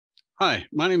Hi,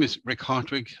 my name is Rick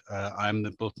Hartwig. I'm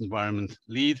the Built Environment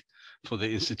Lead for the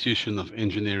Institution of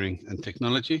Engineering and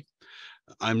Technology.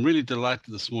 I'm really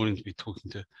delighted this morning to be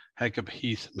talking to Hagop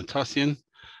Heath-Matossian,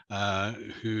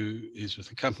 who is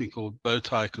with a company called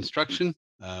BowTie Construction.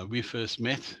 We first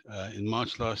met in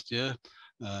March last year,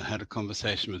 had a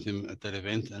conversation with him at that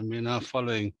event, and we're now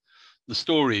following the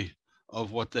story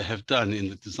of what they have done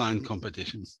in the design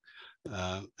competitions.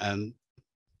 And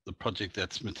the project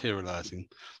that's materializing.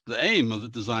 The aim of the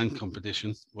design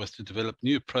competition was to develop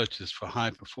new approaches for high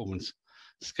performance,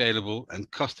 scalable and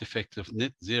cost-effective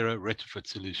net zero retrofit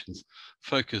solutions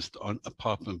focused on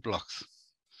apartment blocks.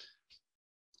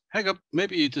 Hagop,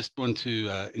 maybe you just want to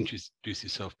introduce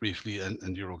yourself briefly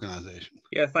and your organization.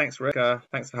 Yeah, thanks, Rick.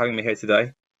 Thanks for having me here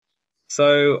today.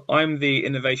 So I'm the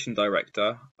innovation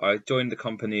director. I joined the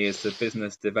company as the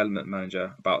business development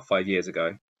manager about 5 years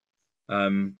ago.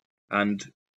 And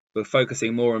we're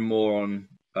focusing more and more on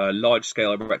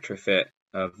large-scale retrofit,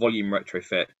 volume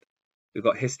retrofit. We've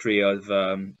got history of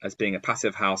as being a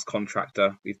passive house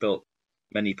contractor. We've built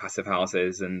many passive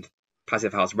houses and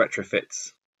passive house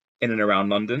retrofits in and around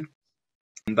London,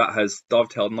 and that has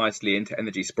dovetailed nicely into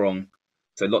EnergySprong.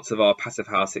 So lots of our passive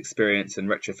house experience and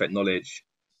retrofit knowledge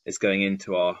is going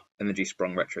into our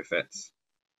EnergySprong retrofits.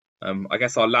 I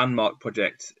guess our landmark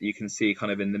project, you can see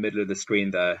kind of in the middle of the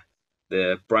screen there,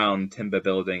 the brown timber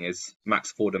building is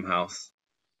Max Fordham House.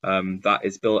 That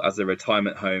is built as a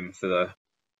retirement home for the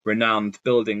renowned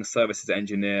building services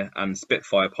engineer and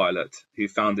Spitfire pilot who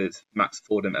founded Max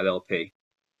Fordham LLP.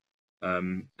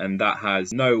 And that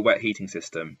has no wet heating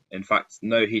system. In fact,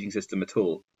 no heating system at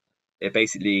all. It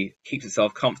basically keeps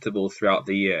itself comfortable throughout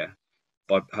the year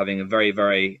by having a very,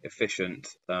 very efficient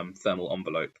thermal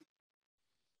envelope.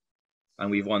 And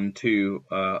we've won 2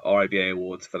 RIBA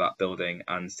awards for that building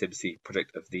and CIBSE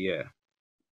Project of the Year.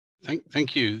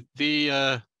 Thank you.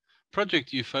 The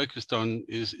project you focused on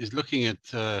is looking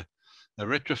at a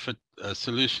retrofit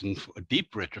solution, a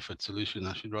deep retrofit solution,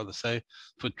 I should rather say,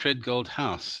 for Treadgold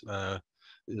House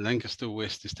in Lancaster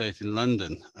West Estate in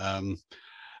London.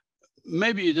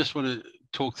 Maybe you just want to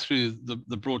talk through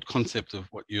the broad concept of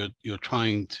what you're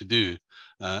trying to do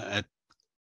at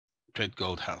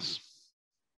Treadgold House.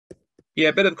 Yeah,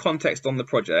 a bit of context on the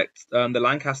project. The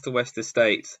Lancaster West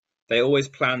Estate, they always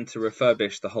planned to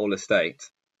refurbish the whole estate.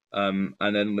 And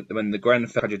then when the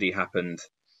Grenfell tragedy happened,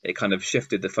 it kind of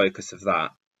shifted the focus of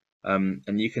that.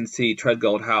 And you can see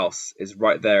Treadgold House is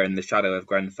right there in the shadow of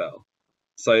Grenfell.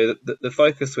 So the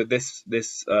focus with this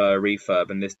refurb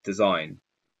and this design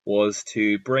was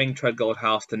to bring Treadgold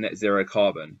House to net zero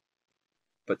carbon,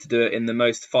 but to do it in the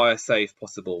most fire safe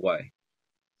possible way.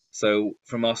 So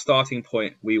from our starting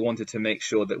point, we wanted to make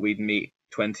sure that we'd meet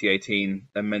 2018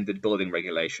 amended building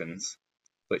regulations,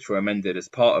 which were amended as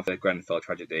part of the Grenfell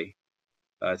tragedy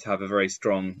to have a very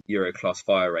strong Euro class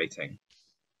fire rating.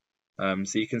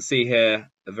 So you can see here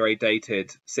a very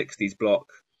dated 60s block.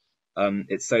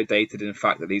 It's so dated, in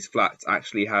fact, that these flats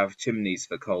actually have chimneys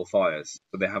for coal fires,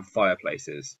 so they have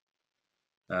fireplaces.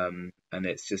 And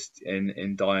it's just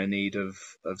in dire need of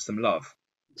some love.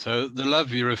 So the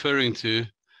love you're referring to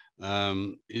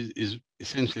is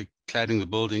essentially cladding the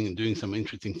building and doing some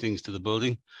interesting things to the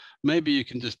building. Maybe you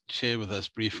can just share with us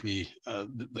briefly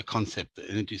the concept, the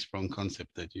EnergySprong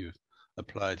concept that you've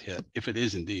applied here, if it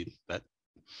is indeed that.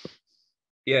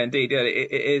 Yeah, indeed. Yeah,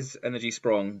 it is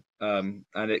EnergySprong, and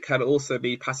it can also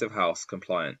be passive house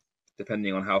compliant,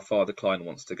 depending on how far the client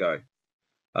wants to go.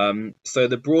 So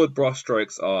the broad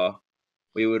brushstrokes are: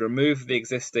 we would remove the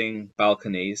existing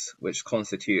balconies, which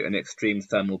constitute an extreme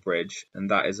thermal bridge, and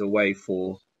that is a way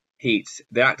for heat.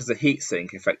 They act as a heat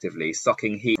sink, effectively,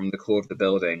 sucking heat from the core of the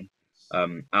building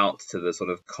out to the sort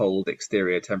of cold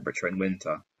exterior temperature in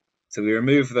winter. So we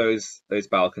remove those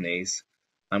balconies,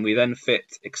 and we then fit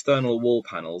external wall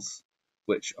panels,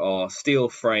 which are steel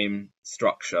frame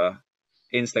structure,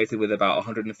 insulated with about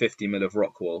 150 mil of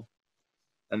rock wool,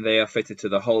 and they are fitted to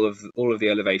the whole of all of the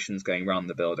elevations going around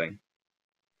the building.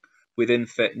 We then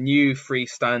fit new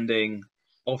freestanding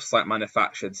off-site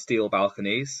manufactured steel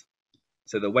balconies.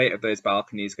 So the weight of those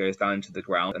balconies goes down to the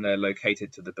ground and they're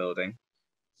located to the building.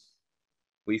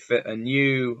 We fit a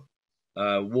new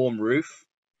warm roof,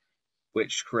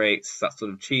 which creates that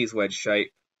sort of cheese wedge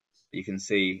shape that you can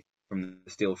see from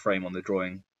the steel frame on the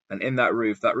drawing. And in that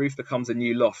roof becomes a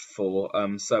new loft for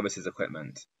services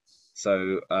equipment.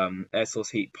 So air source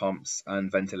heat pumps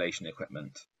and ventilation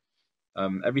equipment.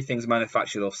 Everything's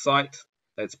manufactured off-site.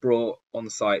 It's brought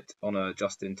on-site on a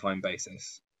just-in-time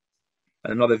basis.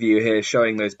 And another view here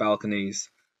showing those balconies.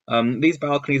 These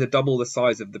balconies are double the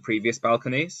size of the previous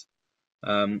balconies,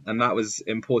 and that was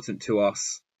important to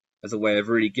us as a way of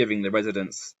really giving the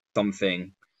residents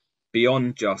something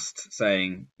beyond just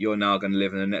saying you're now going to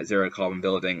live in a net zero carbon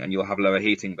building and you'll have lower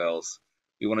heating bills.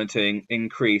 We wanted to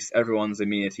increase everyone's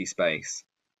amenity space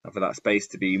and for that space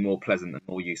to be more pleasant and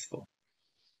more useful.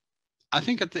 I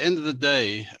think at the end of the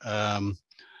day,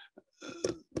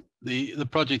 the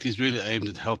project is really aimed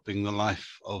at helping the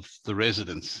life of the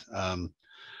residents,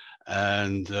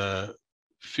 and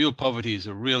fuel poverty is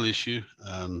a real issue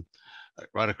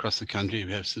right across the country.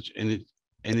 We have such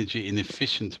energy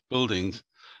inefficient buildings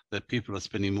that people are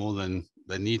spending more than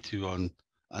they need to on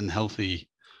unhealthy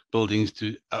buildings,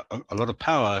 to a lot of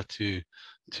power to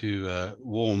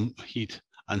warm, heat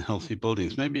unhealthy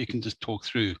buildings. Maybe you can just talk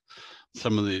through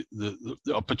some of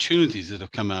the opportunities that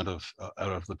have come out of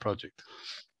the project.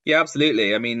 Yeah,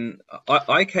 absolutely. I mean,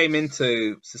 I came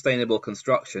into sustainable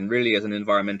construction really as an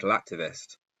environmental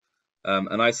activist.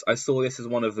 And I saw this as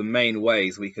one of the main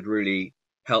ways we could really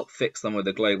help fix some of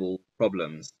the global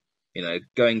problems, you know,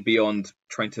 going beyond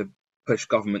trying to push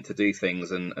government to do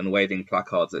things and waving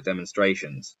placards at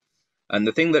demonstrations. And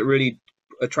the thing that really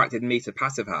attracted me to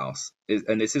Passive House is,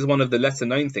 and this is one of the lesser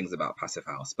known things about Passive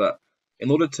House, but in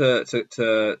order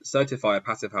to certify a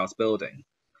Passive House building,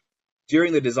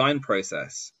 during the design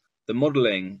process, the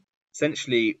modeling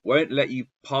essentially won't let you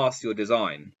pass your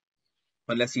design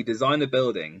unless you design a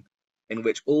building in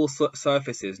which all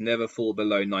surfaces never fall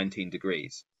below 19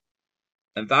 degrees.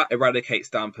 And that eradicates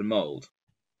damp and mold.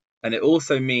 And it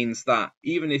also means that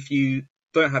even if you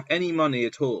don't have any money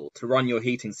at all to run your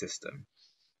heating system,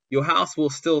 your house will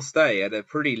still stay at a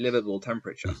pretty livable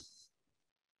temperature.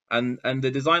 And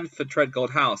the design for Treadgold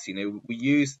House, you know, we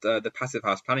used the Passive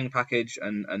House planning package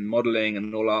and modeling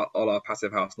and all our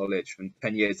Passive House knowledge from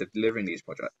 10 years of delivering these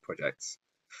projects.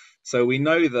 So we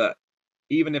know that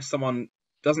even if someone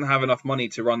doesn't have enough money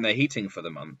to run their heating for the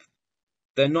month,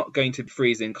 they're not going to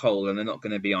freeze in cold and they're not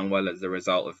going to be unwell as a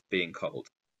result of being cold.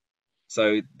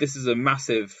 So this is a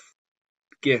massive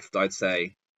gift, I'd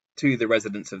say, to the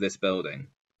residents of this building.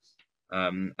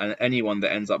 And anyone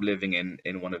that ends up living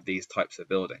in one of these types of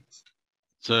buildings.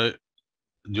 So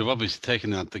you've obviously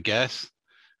taken out the gas.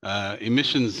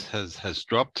 Emissions has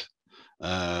dropped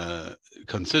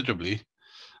considerably.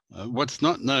 What's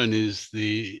not known is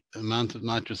the amount of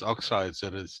nitrous oxides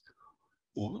that is,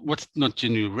 or what's not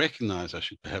generally recognized, I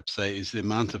should perhaps say, is the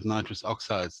amount of nitrous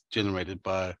oxides generated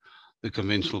by the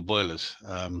conventional boilers.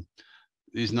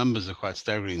 These numbers are quite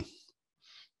staggering.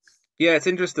 Yeah, it's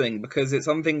interesting because it's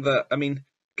something that, I mean,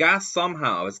 gas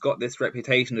somehow has got this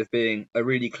reputation of being a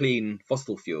really clean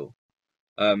fossil fuel.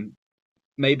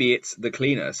 Maybe it's the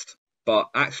cleanest, but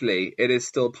actually it is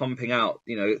still pumping out,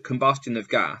 you know, combustion of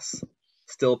gas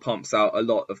still pumps out a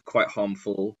lot of quite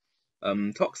harmful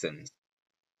toxins.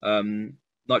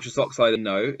 Nitrous oxide,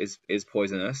 no, is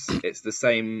poisonous. It's the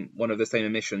same, one of the same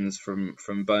emissions from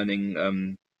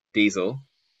burning diesel.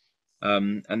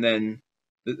 And then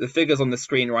the figures on the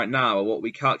screen right now are what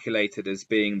we calculated as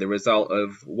being the result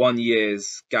of 1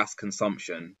 year's gas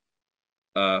consumption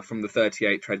from the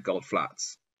 38 Treadgold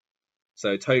flats.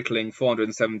 So totaling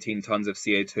 417 tons of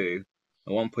CO2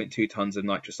 and 1.2 tons of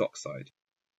nitrous oxide.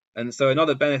 And so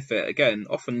another benefit, again,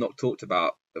 often not talked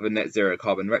about, of a net zero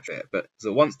carbon retrofit, but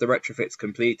so once the retrofit's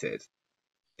completed,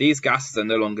 these gases are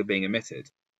no longer being emitted.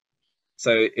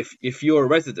 So if you're a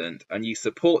resident and you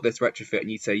support this retrofit and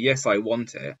you say, yes, I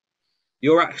want it,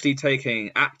 you're actually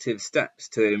taking active steps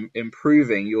to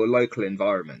improving your local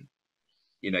environment.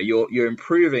 You know, you're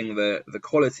improving the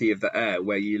quality of the air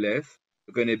where you live.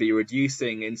 You're going to be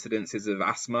reducing incidences of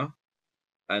asthma,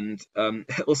 and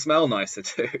it'll smell nicer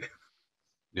too.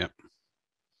 Yep.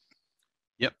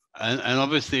 Yep. And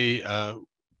obviously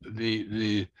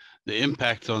the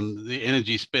impact on the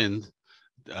energy spend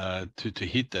to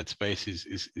heat that space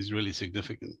is really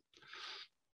significant.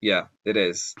 Yeah, it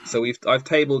is. So I've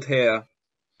tabled here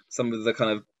some of the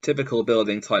kind of typical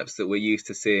building types that we're used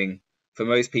to seeing. For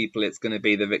most people, it's going to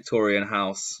be the Victorian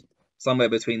house, somewhere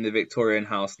between the Victorian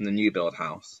house and the new build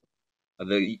house, are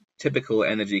the typical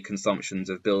energy consumptions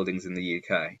of buildings in the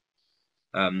UK.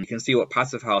 You can see what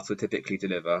Passive House would typically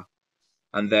deliver.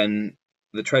 And then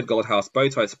the Treadgold House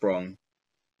BowTieSprong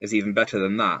is even better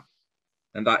than that.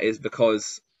 And that is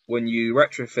because when you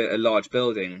retrofit a large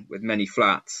building with many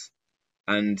flats,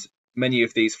 and many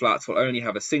of these flats will only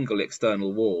have a single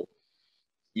external wall,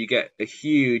 you get a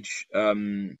huge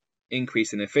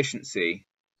increase in efficiency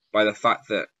by the fact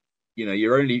that, you know,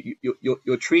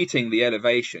 you're treating the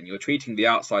elevation, you're treating the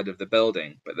outside of the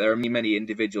building, but there are many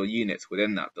individual units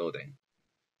within that building.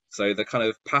 So the kind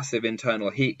of passive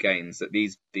internal heat gains that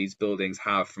these buildings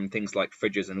have from things like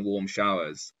fridges and warm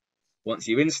showers, once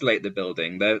you insulate the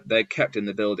building, they're kept in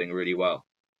the building really well.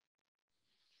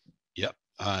 Yep.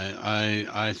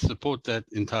 I support that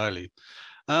entirely.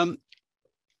 The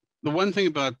one thing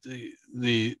about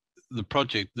the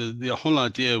project, the whole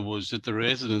idea was that the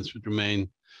residents would remain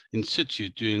in situ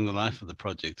during the life of the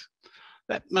project.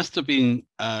 That must have been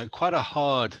quite a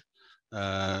hard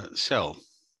sell.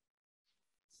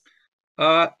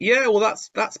 Yeah, well,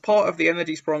 that's part of the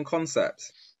Energy Sprong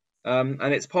concept. And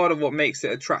it's part of what makes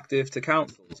it attractive to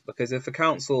councils, because if a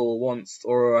council wants,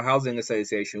 or a housing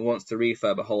association wants to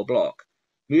refurb a whole block,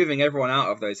 moving everyone out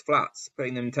of those flats,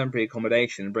 putting them in temporary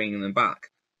accommodation and bringing them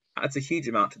back, adds a huge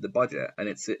amount to the budget, and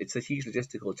it's a huge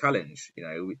logistical challenge.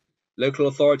 Local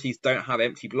authorities don't have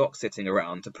empty blocks sitting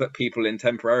around to put people in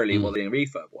temporarily while doing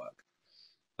refurb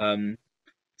work.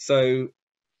 So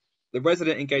the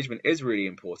resident engagement is really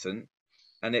important,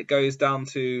 and it goes down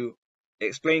to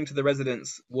explaining to the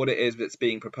residents what it is that's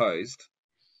being proposed,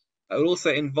 and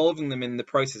also involving them in the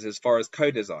process as far as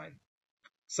co-design.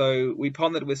 So we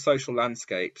partnered with Social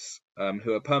Landscapes,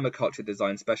 who are permaculture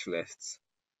design specialists,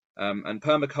 and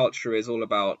permaculture is all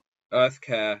about earth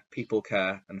care, people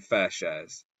care, and fair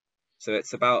shares. So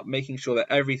it's about making sure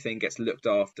that everything gets looked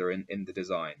after in the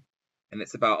design, and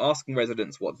it's about asking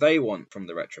residents what they want from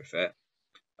the retrofit,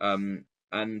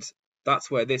 and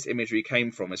that's where this imagery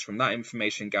came from, is from that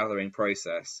information gathering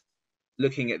process,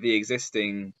 looking at the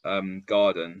existing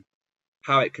garden,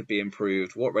 how it could be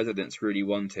improved, what residents really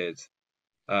wanted.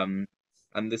 And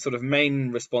the sort of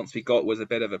main response we got was a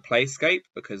bit of a playscape,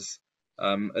 because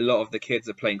a lot of the kids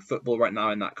are playing football right now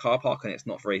in that car park and it's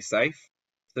not very safe.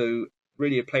 So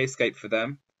really a playscape for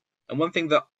them. And one thing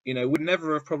that, would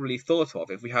never have probably thought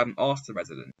of if we hadn't asked the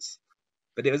residents,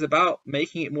 but it was about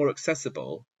making it more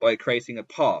accessible by creating a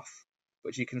path,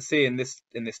 which you can see in this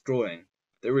drawing,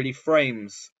 that really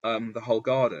frames the whole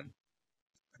garden.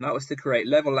 And that was to create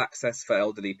level access for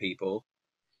elderly people,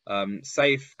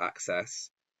 safe access,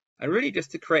 and really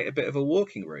just to create a bit of a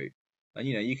walking route. And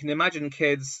you can imagine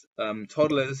kids,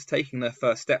 toddlers, taking their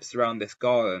first steps around this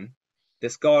garden.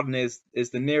 This garden is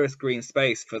the nearest green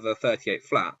space for the 38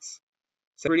 flats.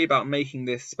 So really about making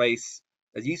this space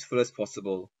as useful as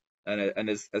possible, and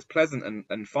as pleasant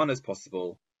and fun as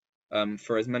possible,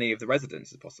 for as many of the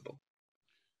residents as possible.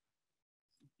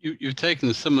 You've taken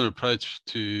a similar approach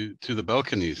to the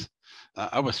balconies.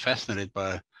 I was fascinated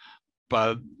by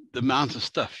the amount of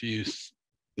stuff you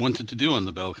wanted to do on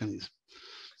the balconies.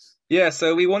 Yeah,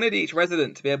 so we wanted each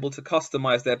resident to be able to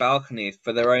customize their balcony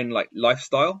for their own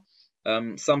lifestyle.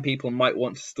 Some people might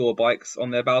want to store bikes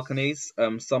on their balconies.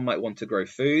 Some might want to grow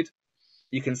food.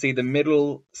 You can see the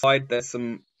middle side, there's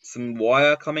some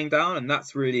wire coming down, and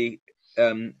that's really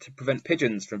to prevent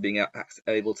pigeons from being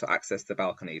able to access the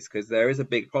balconies, because there is a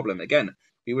big problem. Again,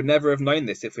 we would never have known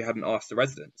this if we hadn't asked the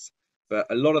residents, but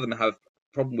a lot of them have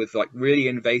a problem with really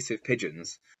invasive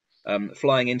pigeons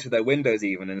flying into their windows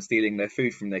even and stealing their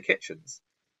food from their kitchens.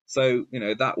 So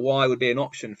that wire would be an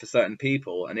option for certain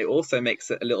people, and it also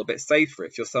makes it a little bit safer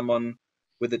if you're someone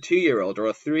with a 2-year-old or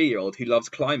a 3-year-old who loves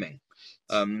climbing.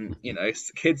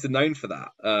 Kids are known for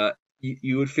that.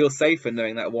 You would feel safer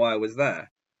knowing that wire was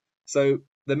there. So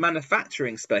the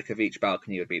manufacturing spec of each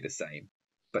balcony would be the same,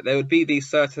 but there would be these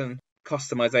certain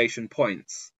customization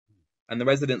points, and the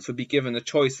residents would be given a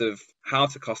choice of how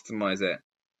to customize it.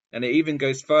 And it even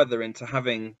goes further into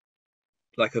having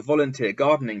a volunteer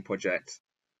gardening project,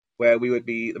 where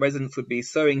the residents would be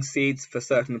sowing seeds for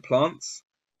certain plants,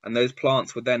 and those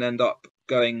plants would then end up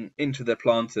going into the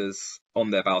planters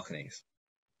on their balconies.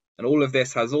 And all of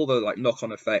this has all the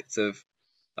knock-on effects of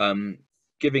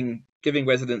giving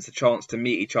residents a chance to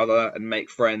meet each other and make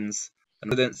friends,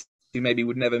 and residents who maybe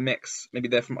would never mix, maybe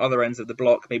they're from other ends of the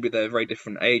block, maybe they're very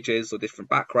different ages or different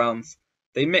backgrounds,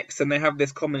 they mix and they have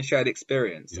this common shared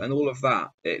experience. And all of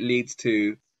that, it leads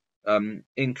to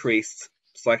increased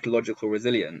psychological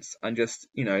resilience, and just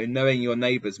knowing your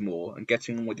neighbors more and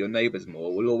getting on with your neighbors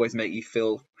more will always make you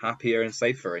feel happier and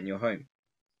safer in your home.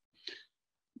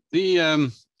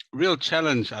 The real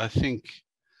challenge, I think,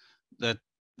 that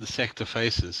the sector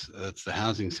faces, that's the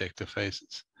housing sector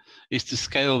faces, is to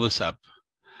scale this up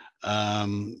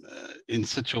in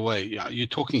such a way. You're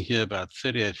talking here about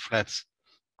 38 flats,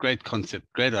 great concept,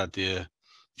 great idea,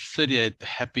 38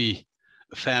 happy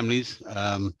families.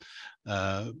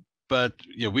 But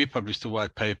we published a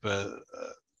white paper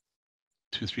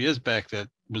 2-3 years back that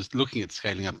was looking at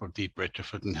scaling up of deep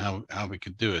retrofit and how we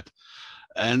could do it.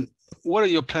 And what are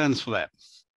your plans for that?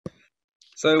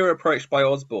 So we were approached by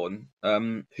Osborne,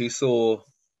 who saw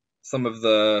some of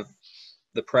the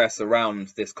press around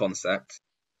this concept,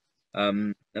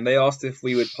 and they asked if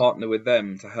we would partner with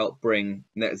them to help bring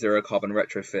net zero carbon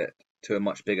retrofit to a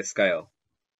much bigger scale.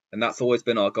 And that's always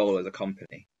been our goal as a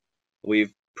company.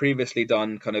 We've previously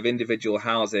done kind of individual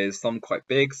houses, some quite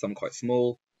big, some quite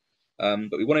small,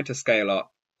 but we wanted to scale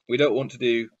up. We don't want to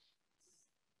do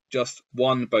just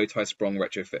one BowTieSprong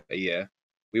retrofit a year.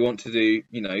 We want to do,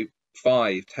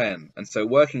 5, 10. And so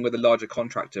working with a larger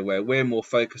contractor where we're more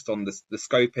focused on the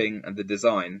scoping and the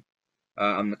design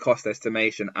and the cost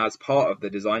estimation as part of the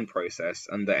design process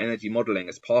and the energy modeling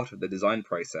as part of the design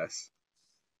process,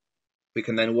 we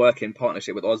can then work in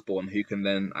partnership with Osborne, who can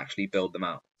then actually build them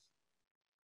out.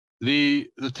 The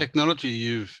technology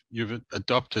you've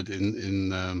adopted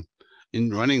in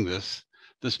running this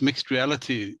mixed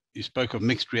reality, you spoke of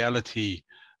mixed reality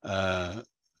app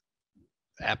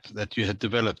that you had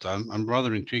developed. I'm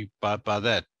rather intrigued by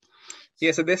that.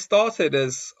 Yeah, so this started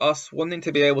as us wanting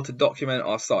to be able to document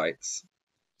our sites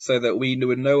so that we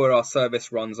would know where our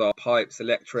service runs are, pipes,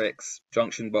 electrics,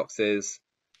 junction boxes,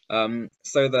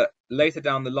 so that later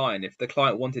down the line, if the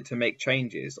client wanted to make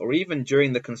changes, or even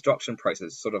during the construction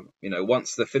process, sort of,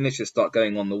 once the finishes start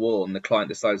going on the wall and the client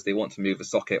decides they want to move a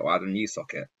socket or add a new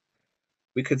socket,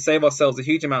 we could save ourselves a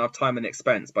huge amount of time and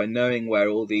expense by knowing where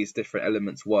all these different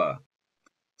elements were.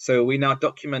 So we now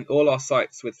document all our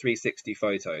sites with 360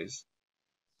 photos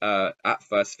at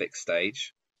first fix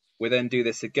stage. We then do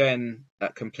this again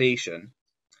at completion.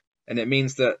 And it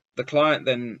means that the client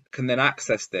can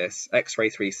access this X-ray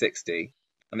 360,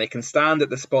 and they can stand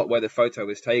at the spot where the photo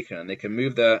was taken, and they can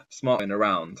move their smartphone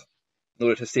around in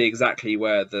order to see exactly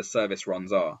where the service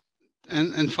runs are.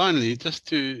 And finally, just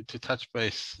to touch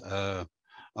base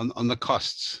on the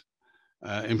costs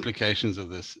implications of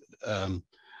this.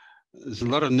 There's a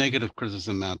lot of negative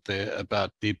criticism out there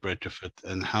about deep retrofit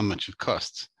and how much it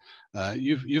costs.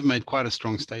 You've made quite a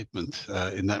strong statement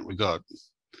in that regard.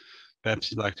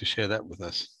 Perhaps you'd like to share that with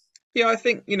us. Yeah, I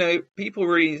think, people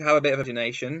really need to have a bit of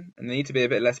imagination and they need to be a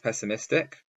bit less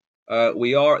pessimistic.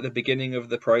 We are at the beginning of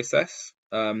the process.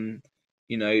 We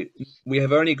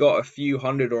have only got a few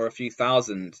hundred or a few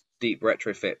thousand deep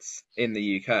retrofits in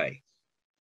the UK.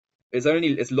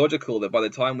 It's logical that by the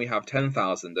time we have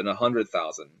 10,000 and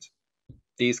 100,000,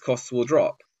 these costs will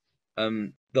drop.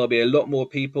 There'll be a lot more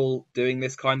people doing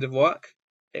this kind of work.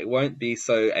 It won't be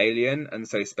so alien and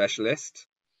so specialist.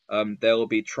 There will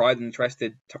be tried and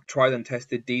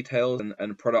tested details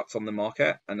and products on the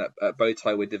market. And at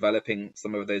BowTie, we're developing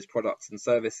some of those products and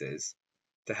services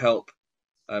to help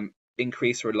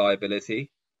increase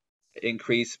reliability,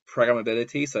 increase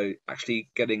programmability, so actually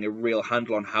getting a real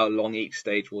handle on how long each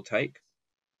stage will take.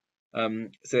 So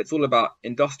it's all about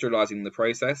industrializing the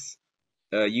process,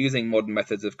 using modern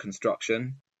methods of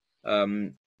construction.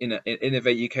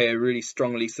 Innovate UK are really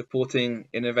strongly supporting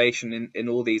innovation in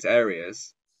all these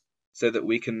areas so that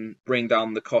we can bring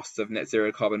down the costs of net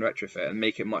zero carbon retrofit and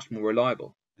make it much more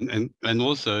reliable. And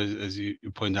also, as you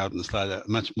point out in the slide, a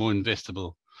much more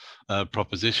investable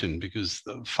proposition, because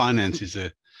finance is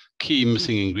a key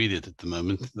missing ingredient at the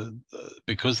moment.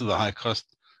 Because of the high cost,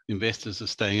 investors are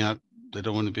staying out. They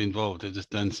don't want to be involved. They just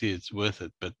don't see it's worth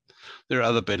it. But there are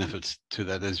other benefits to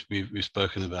that, as we've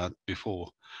spoken about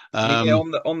before.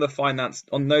 On the finance,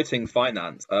 on noting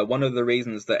finance, one of the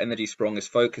reasons that EnergySprong is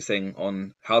focusing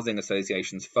on housing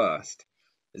associations first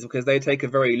is because they take a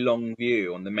very long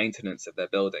view on the maintenance of their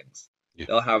buildings. Yeah.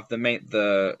 They'll have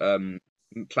the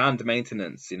planned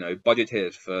maintenance,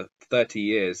 budgeted for 30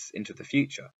 years into the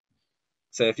future.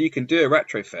 So if you can do a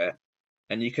retrofit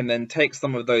and you can then take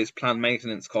some of those planned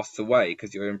maintenance costs away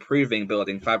because you're improving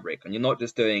building fabric and you're not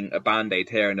just doing a band-aid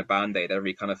here and a band-aid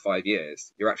every kind of 5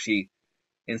 years, you're actually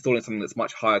installing something that's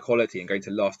much higher quality and going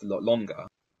to last a lot longer,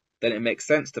 then it makes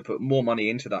sense to put more money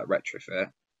into that retrofit.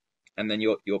 And then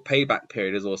your payback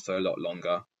period is also a lot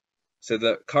longer. So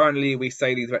that currently we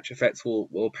say these retrofits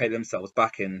will pay themselves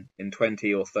back in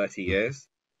 20 or 30 years.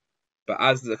 But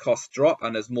as the costs drop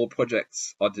and as more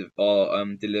projects are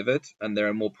delivered and there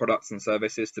are more products and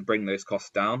services to bring those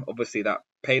costs down, obviously that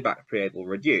payback period will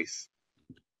reduce.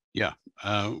 Yeah,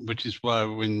 which is why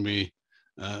when we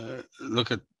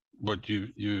look at what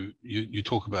you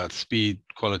talk about, speed,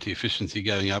 quality, efficiency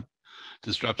going up,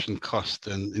 disruption, cost,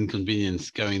 and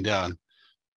inconvenience going down,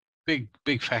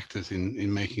 big factors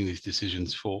in making these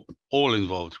decisions for all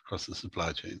involved across the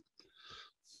supply chain.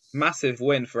 Massive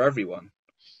win for everyone.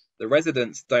 The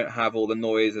residents don't have all the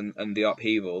noise and the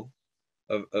upheaval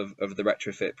of the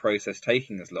retrofit process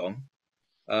taking as long.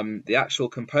 The actual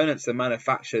components are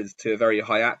manufactured to a very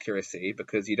high accuracy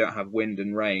because you don't have wind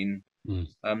and rain,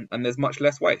 and there's much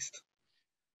less waste.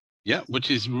 Yeah, which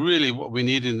is really what we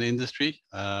need in the industry.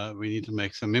 We need to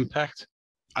make some impact.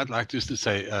 I'd like just to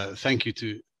say thank you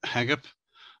to Hagop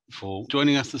for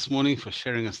joining us this morning, for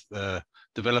sharing us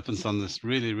developments on this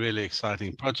really, really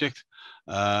exciting project.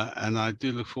 And I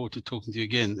do look forward to talking to you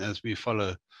again as we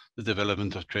follow the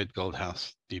development of Tread Gold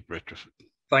House Deep Retrofit.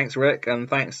 Thanks, Rick, and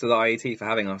thanks to the IET for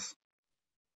having us.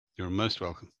 You're most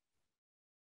welcome.